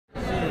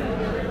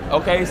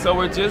Okay, so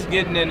we're just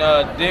getting in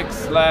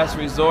Dick's last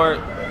resort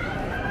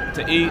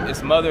to eat.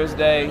 It's Mother's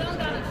Day,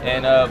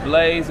 and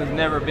Blaze has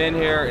never been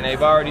here, and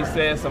they've already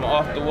said some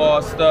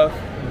off-the-wall stuff.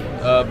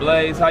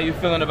 Blaze, how you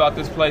feeling about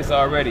this place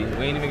already?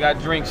 We ain't even got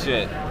drinks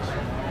yet.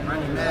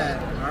 I'm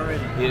mad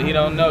already. He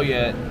don't know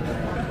yet.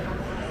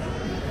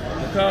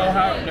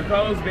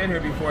 Nicole's been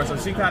here before, so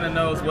she kind of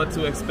knows what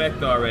to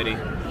expect already.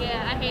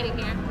 Yeah, I hate it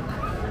here.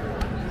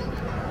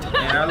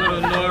 And our little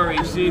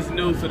Nori, she's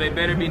new, so they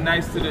better be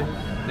nice to the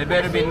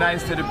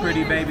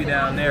pretty baby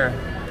down there.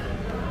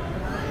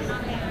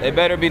 They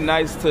better be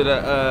nice to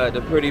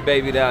the pretty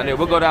baby down there.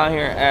 We'll go down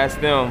here and ask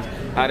them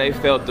how they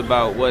felt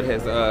about what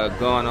has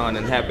gone on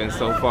and happened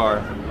so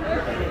far.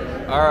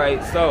 All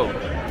right, so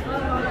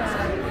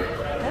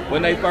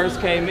when they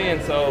first came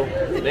in, so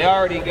they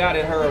already got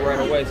at her right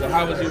away. So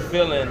how was you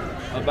feeling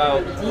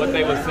about what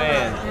they were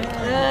saying?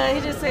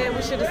 He just said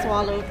we should have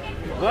swallowed.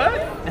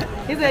 What?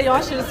 He said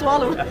y'all should have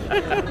swallowed.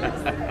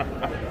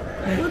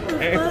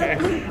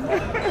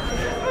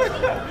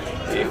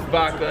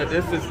 Vodka.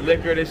 This is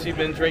liquor that she's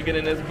been drinking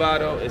in this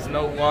bottle. It's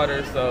no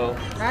water, so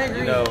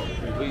you know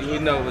we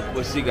know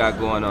what she got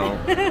going on.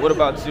 What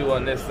about you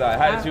on this side?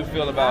 How did you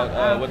feel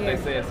about what they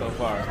said so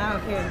far? I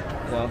don't care.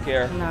 You don't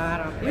care? No, I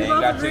don't care. They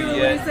ain't got to you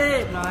yet?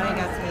 No, I ain't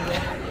got to you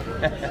yet.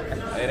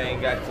 It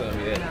ain't got to them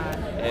yet. Nah.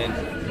 And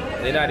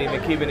they're not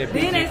even keeping it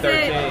PG-13.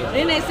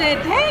 Then they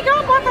said, dang, I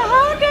bought the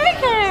whole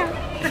daycare.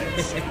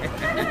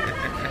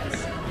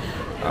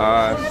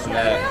 Ah,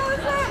 snap.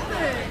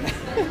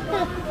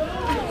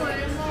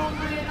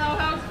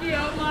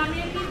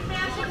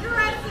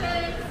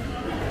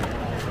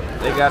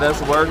 They got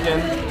us working.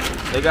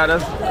 They got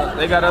us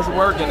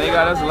working. They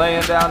got us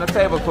laying down the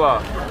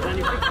tablecloth.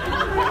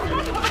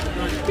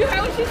 You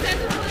heard what she said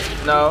to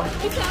me? No.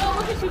 She said, oh,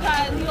 look at you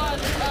guys. You all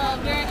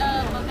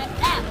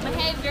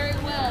behave very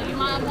well. Your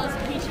mom must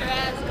beat your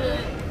ass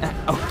good.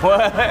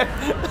 What?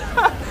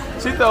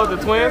 She told the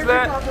twins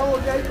that?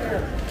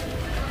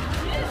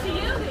 She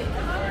used it.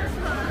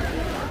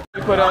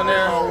 You put on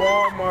there?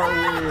 Walmart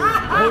wig.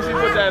 Who she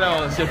put that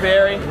on?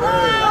 Shapari?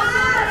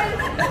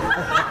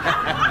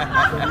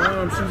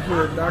 Mom, she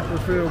put Dr.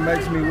 Phil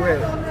makes me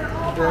wet.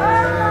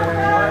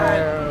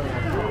 Damn.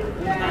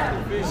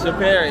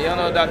 Shapari, you don't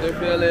know what Dr.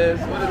 Phil is?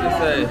 What does it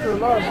say?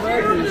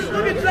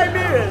 Look at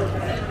J-Hen.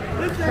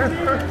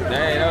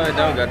 Dang, no, it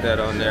don't got that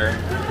on there.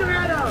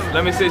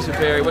 Let me see,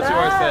 Shapari. What you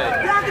want to say?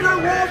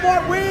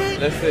 Walmart wig.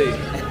 Let's see.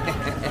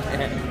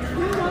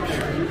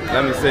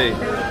 Let me see.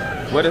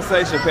 What it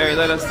say, Shapari?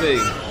 Let us see.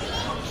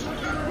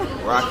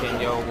 Rocking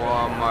your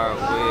Walmart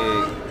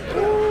wig.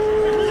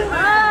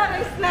 Ah,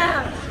 they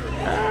snapped.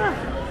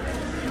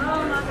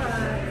 Oh my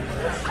God.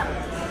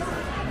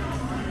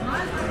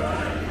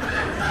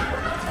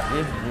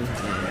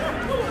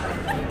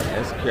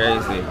 That's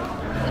crazy.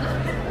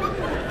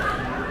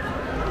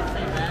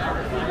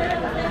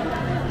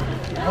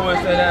 Who would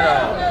say that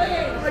all?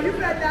 Oh, you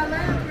got that man.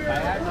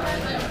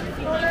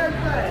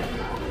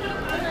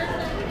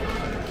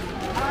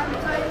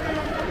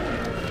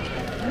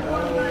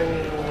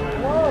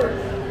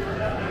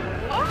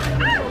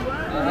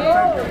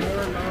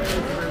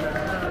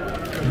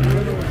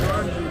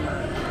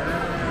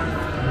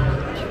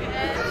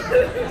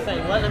 Say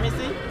what? Let me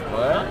see.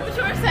 What? What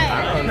you were saying? I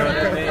don't know what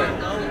that means.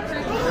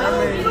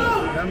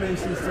 That means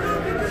she's saying.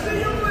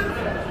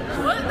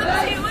 What the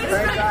hell? What is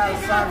Thank God,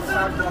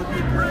 stop gonna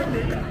get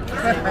pregnant.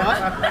 What?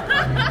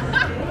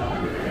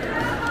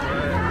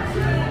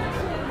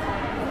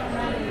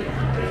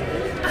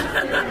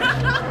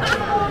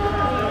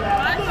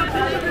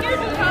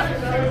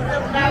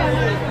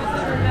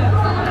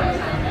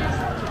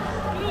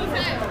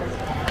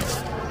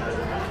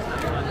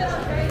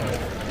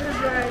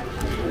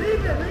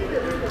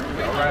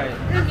 All right.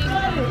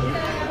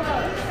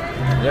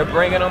 They're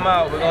bringing them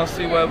out. We're going to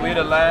see what we're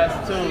the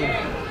last two.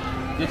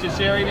 Get your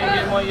Sherry? Didn't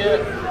get one yet?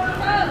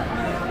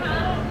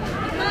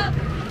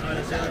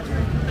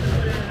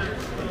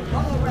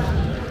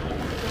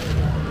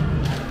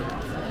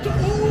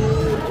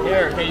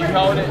 Here, can you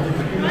hold it?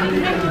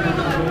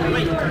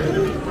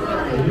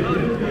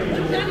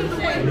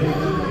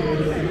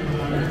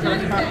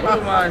 What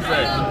do mine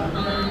say?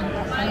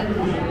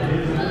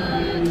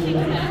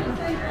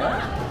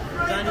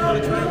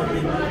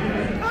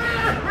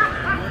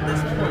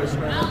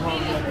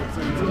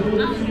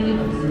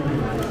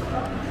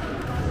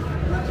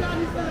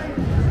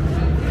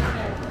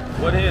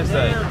 What did it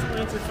say? 2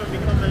 inches from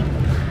becoming,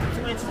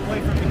 2 inches away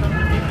from becoming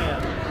a female.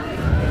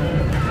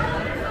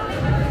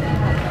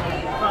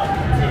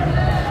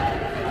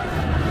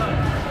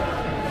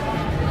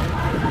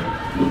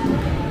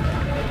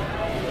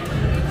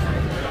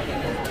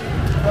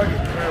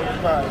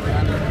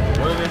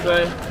 What did it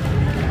say?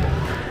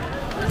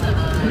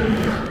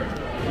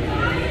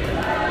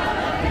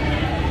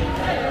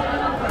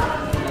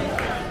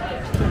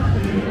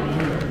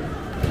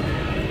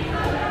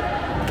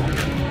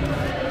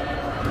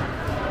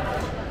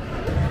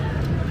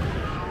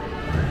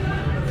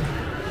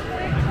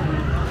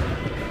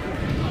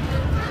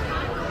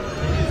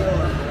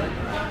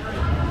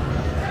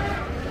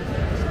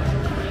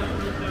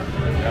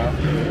 Yeah.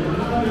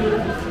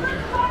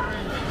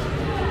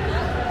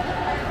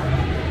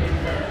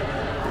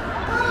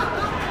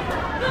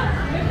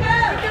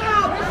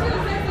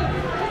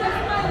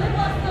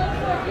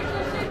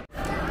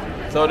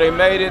 So they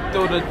made it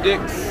through the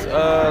Dick's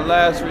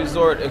Last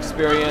Resort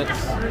experience.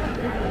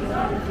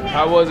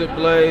 How was it,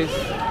 Blaze?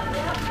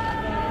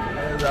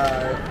 It's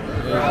alright.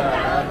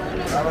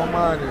 I don't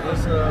mind it.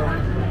 It's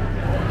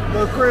a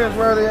little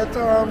cringe-worthy at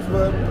times,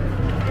 but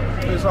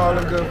it's all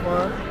in good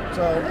fun.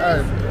 So,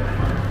 hey,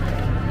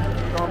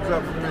 thumbs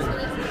up for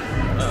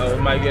me.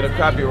 We might get a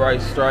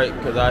copyright strike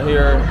because I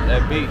hear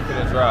that beat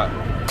finna drop.